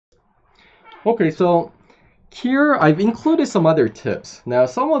Okay, so here I've included some other tips. Now,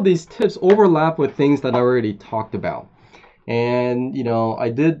 some of these tips overlap with things that I already talked about. And, I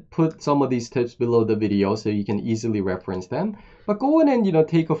did put some of these tips below the video so you can easily reference them. But go in and,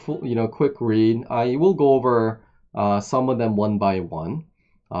 take a full, quick read. I will go over some of them one by one.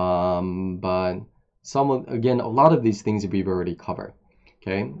 But again, a lot of these things we've already covered.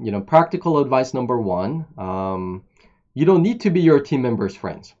 Okay, practical advice number one, you don't need to be your team members'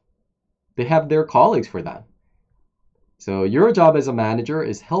 friends. They have their colleagues for that. So your job as a manager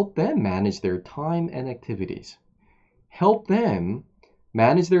is help them manage their time and activities. Help them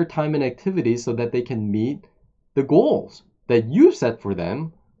manage their time and activities so that they can meet the goals that you set for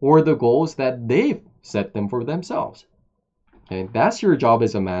them or the goals that they've set them for themselves. Okay, that's your job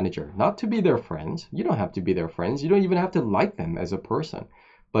as a manager, not to be their friends. You don't have to be their friends. You don't even have to like them as a person.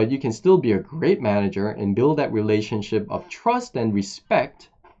 But you can still be a great manager and build that relationship of trust and respect,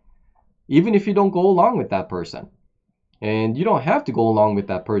 even if you don't go along with that person. And you don't have to go along with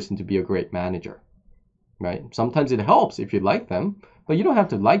that person to be a great manager, right? Sometimes it helps if you like them, but you don't have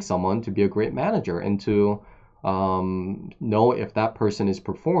to like someone to be a great manager and to know if that person is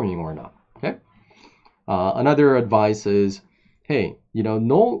performing or not, okay? Another advice is, hey,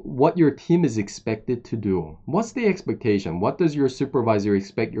 know what your team is expected to do. What's the expectation? What does your supervisor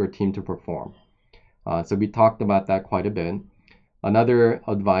expect your team to perform? So we talked about that quite a bit. Another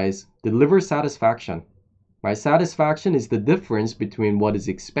advice, deliver satisfaction. Right? Satisfaction is the difference between what is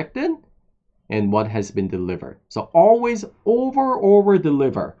expected and what has been delivered. So always over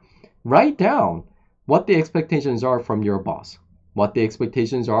deliver. Write down what the expectations are from your boss, what the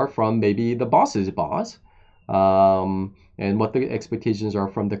expectations are from maybe the boss's boss, and what the expectations are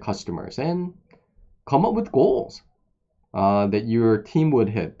from the customers, and come up with goals that your team would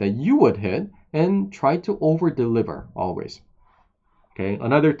hit, that you would hit, and try to over deliver always. Okay,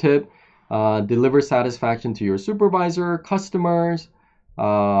 another tip, deliver satisfaction to your supervisor, customers,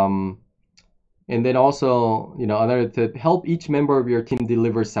 um, and then also, another tip, help each member of your team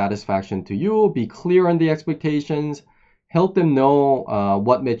deliver satisfaction to you, be clear on the expectations, help them know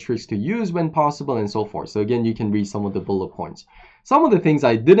what metrics to use when possible, and so forth. So again, you can read some of the bullet points. Some of the things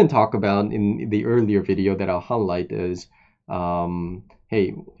I didn't talk about in the earlier video that I'll highlight is,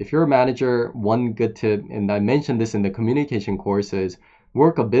 hey, if you're a manager, one good tip, and I mentioned this in the communication course, is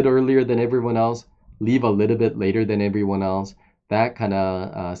work a bit earlier than everyone else, leave a little bit later than everyone else. That kind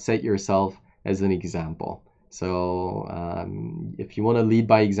of set yourself as an example. So if you want to lead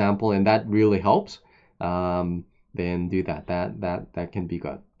by example, and that really helps, then do that. That can be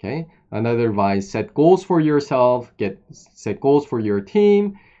good. Okay. Another advice: set goals for yourself. Set goals for your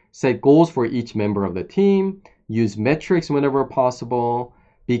team. Set goals for each member of the team. Use metrics whenever possible.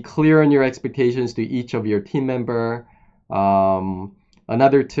 Be clear on your expectations to each of your team member.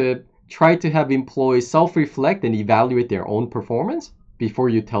 Another tip: try to have employees self-reflect and evaluate their own performance before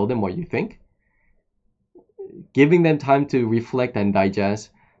you tell them what you think. Giving them time to reflect and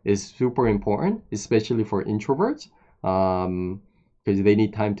digest is super important, especially for introverts, because they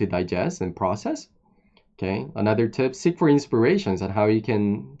need time to digest and process. Okay. Another tip, seek for inspirations on how you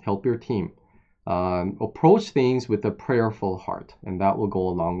can help your team. Approach things with a prayerful heart, and that will go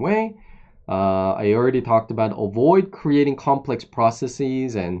a long way. I already talked about avoid creating complex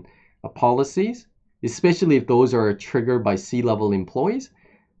processes and policies, especially if those are triggered by C-level employees.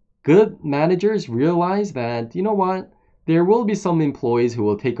 Good managers realize that, you know what, there will be some employees who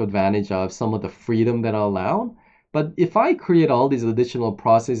will take advantage of some of the freedom that I allow. But if I create all these additional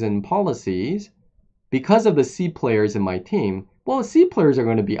processes and policies because of the C players in my team, well, C players are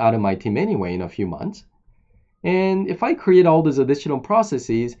going to be out of my team anyway in a few months. And if I create all these additional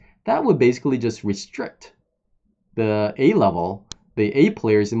processes, that would basically just restrict the A level, the A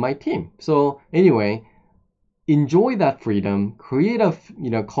players in my team. So anyway, enjoy that freedom, create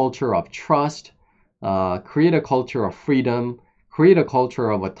a culture of trust, create a culture of freedom, create a culture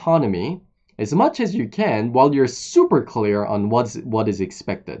of autonomy as much as you can while you're super clear on what is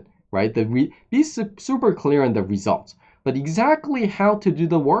expected, right? Be super clear on the results, but exactly how to do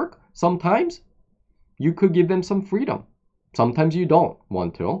the work, sometimes you could give them some freedom. Sometimes you don't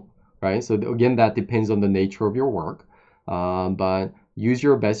want to, right? So again, that depends on the nature of your work, but use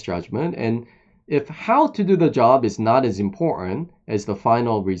your best judgment. And if how to do the job is not as important as the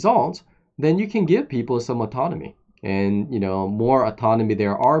final results, then you can give people some autonomy. And more autonomy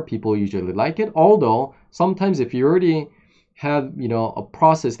there are, people usually like it. Although sometimes if you already have a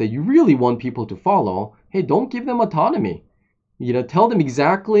process that you really want people to follow, hey, don't give them autonomy. Tell them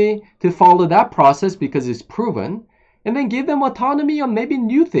exactly to follow that process because it's proven, and then give them autonomy on maybe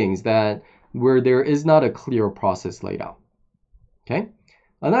new things that where there is not a clear process laid out. Okay.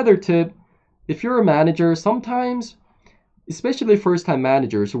 Another tip, if you're a manager, sometimes, especially first-time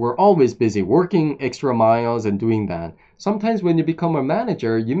managers who are always busy working extra miles and doing that, sometimes when you become a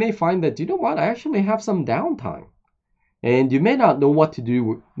manager, you may find that, you know what, I actually have some downtime. And you may not know what to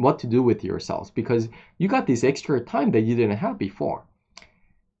do with yourselves because you got this extra time that you didn't have before.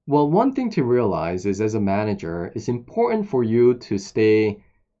 Well, one thing to realize is as a manager, it's important for you to stay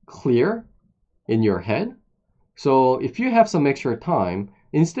clear in your head. So if you have some extra time,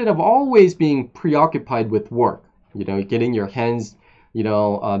 instead of always being preoccupied with work, getting your hands,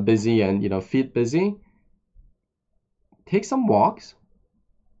 busy and, feet busy, take some walks,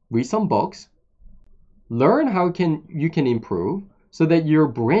 read some books, learn how you can improve so that your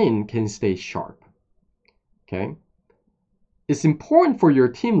brain can stay sharp. Okay? It's important for your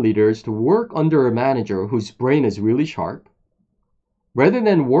team leaders to work under a manager whose brain is really sharp, rather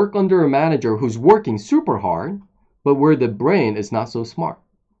than work under a manager who's working super hard, but where the brain is not so smart.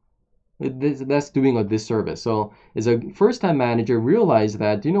 That's doing a disservice. So as a first-time manager, realize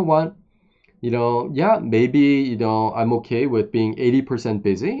that, you know what, yeah, maybe, I'm okay with being 80%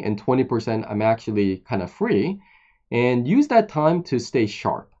 busy and 20% I'm actually kind of free, and use that time to stay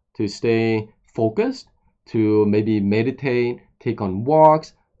sharp, to stay focused, to maybe meditate, take on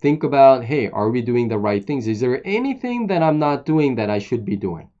walks, think about, hey, are we doing the right things? Is there anything that I'm not doing that I should be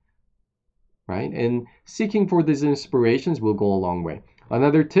doing? Right? And seeking for these inspirations will go a long way.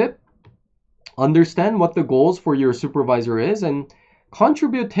 Another tip, understand what the goals for your supervisor is and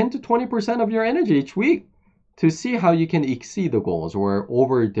contribute 10 to 20% of your energy each week to see how you can exceed the goals or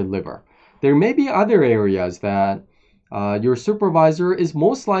over deliver. There may be other areas that your supervisor is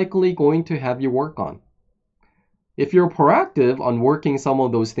most likely going to have you work on. If you're proactive on working some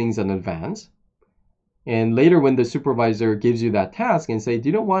of those things in advance, and later when the supervisor gives you that task and say, do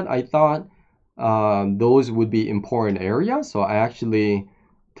you know what, I thought those would be important areas, so I actually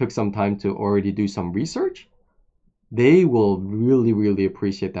took some time to already do some research, they will really, really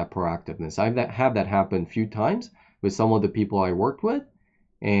appreciate that proactiveness. I've had that happen a few times with some of the people I worked with,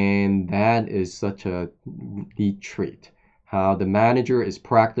 and that is such a neat trait. How the manager is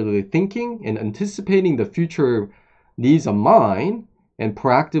proactively thinking and anticipating the future needs of mine and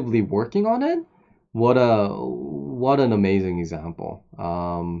proactively working on it. What an amazing example.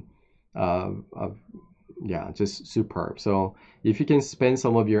 Yeah, just superb. So if you can spend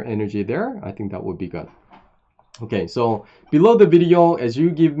some of your energy there, I think that would be good. Okay, so below the video, as you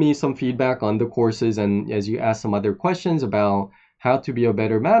give me some feedback on the courses and as you ask some other questions about how to be a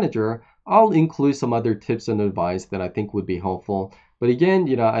better manager, I'll include some other tips and advice that I think would be helpful. But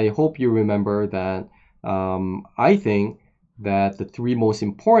again, I hope you remember that I think that the 3 most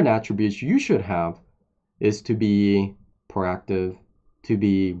important attributes you should have is to be proactive, to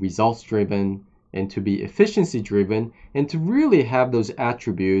be results driven, and to be efficiency driven, and to really have those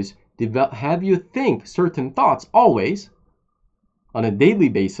attributes have you think certain thoughts always on a daily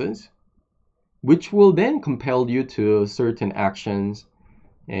basis, which will then compel you to certain actions.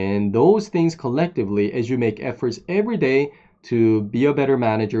 And those things collectively, as you make efforts every day to be a better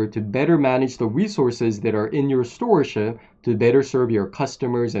manager, to better manage the resources that are in your stewardship, to better serve your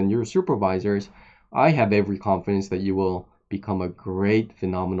customers and your supervisors, I have every confidence that you will become a great,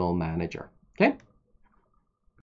 phenomenal manager. Okay?